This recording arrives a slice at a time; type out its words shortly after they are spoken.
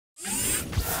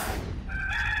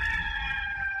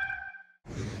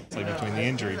between the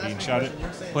injury, being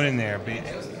put in there.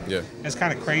 Yeah. It's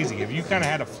kind of crazy. Have you kind of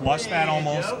had to flush that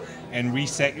almost and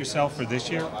reset yourself for this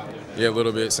year? Yeah, a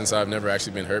little bit, since I've never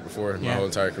actually been hurt before my whole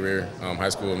entire career, high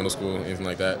school, middle school, anything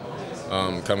like that.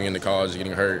 Coming into college,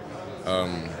 getting hurt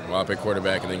while I played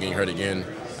quarterback, and then getting hurt again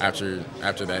after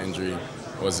that injury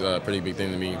was a pretty big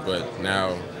thing to me. But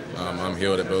now I'm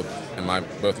healed at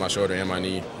both my shoulder and my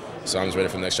knee, so I'm just ready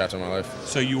for the next chapter of my life.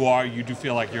 So you do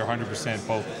feel like you're 100%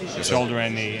 both shoulder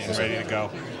and knee and ready to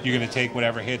go. You're going to take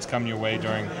whatever hits come your way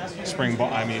during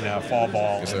fall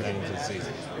ball and then into the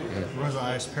season. Lorenzo,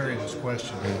 I asked Perry this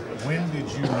question. When did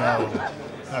you know,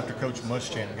 after Coach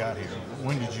Muschamp got here,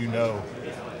 when did you know,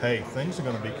 hey, things are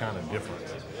going to be kind of different?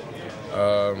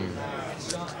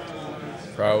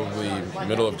 Probably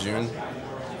middle of June.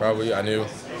 Probably, I knew,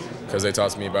 because they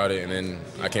talked to me about it, and then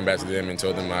I came back to them and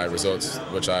told them my results,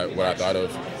 what I thought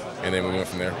of, and then we went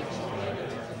from there.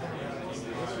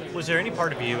 Was there any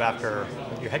part of you, after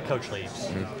your head coach leaves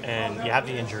and you have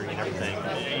the injury and everything,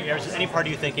 is any part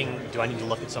of you thinking, do I need to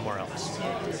look at somewhere else?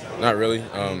 Not really.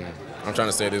 I'm trying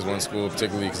to stay at this one school,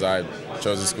 particularly because I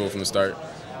chose this school from the start,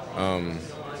 and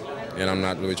I'm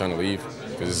not really trying to leave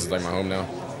because this is like my home now.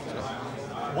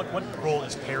 What role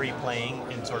is Perry playing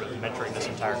in sort of mentoring this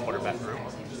entire quarterback group?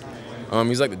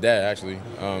 He's like the dad, actually.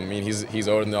 He's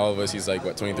older than all of us. He's like,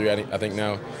 what, 23, I think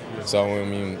now. So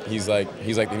he's like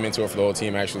the mentor for the whole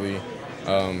team, actually.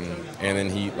 And then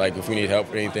if we need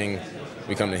help or anything,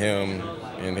 we come to him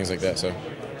and things like that. So.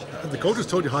 The coaches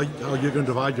told you how you're going to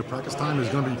divide your practice time. Is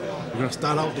going to be you're going to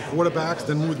start out with the quarterbacks,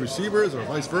 then move with receivers, or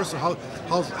vice versa. How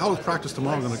is practice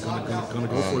tomorrow going to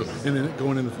go for it, and then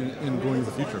going into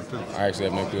the future too? I actually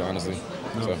have no clue, honestly.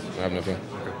 No. So I have no clue.